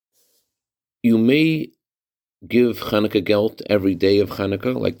You may give Chanukah gelt every day of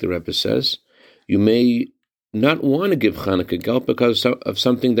Chanukah, like the Rebbe says. You may not want to give Chanukah gelt because of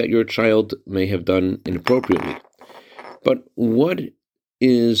something that your child may have done inappropriately. But what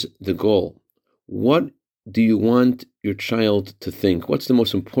is the goal? What do you want your child to think? What's the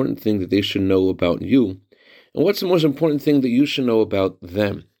most important thing that they should know about you? And what's the most important thing that you should know about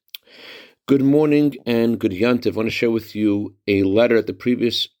them? Good morning and good Yantiv. I want to share with you a letter that the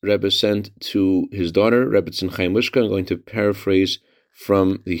previous Rebbe sent to his daughter, Rebbetzin Chaim Lishka. I'm going to paraphrase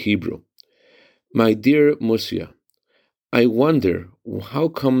from the Hebrew. My dear Musia, I wonder how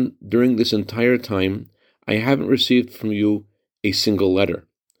come during this entire time I haven't received from you a single letter.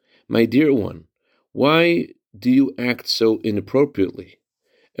 My dear one, why do you act so inappropriately?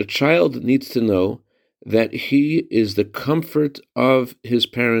 A child needs to know that he is the comfort of his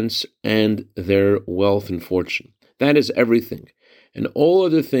parents and their wealth and fortune. That is everything. And all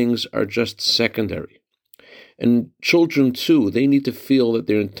other things are just secondary. And children, too, they need to feel that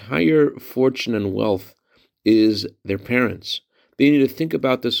their entire fortune and wealth is their parents. They need to think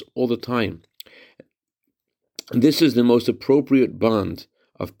about this all the time. And this is the most appropriate bond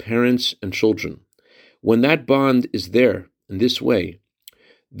of parents and children. When that bond is there in this way,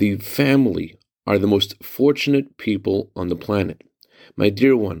 the family are the most fortunate people on the planet. My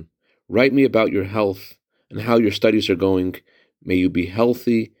dear one, write me about your health and how your studies are going. May you be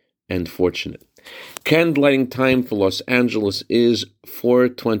healthy and fortunate. Candlelighting time for Los Angeles is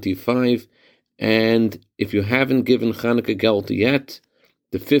 4:25, and if you haven't given Chanukah gelt yet,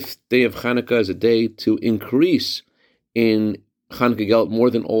 the 5th day of Chanukah is a day to increase in Chanukah gelt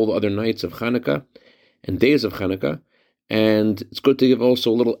more than all the other nights of Chanukah and days of Chanukah. And it's good to give also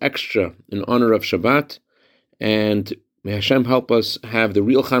a little extra in honor of Shabbat. And may Hashem help us have the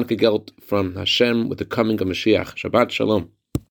real Chanukah gelt from Hashem with the coming of Mashiach. Shabbat Shalom.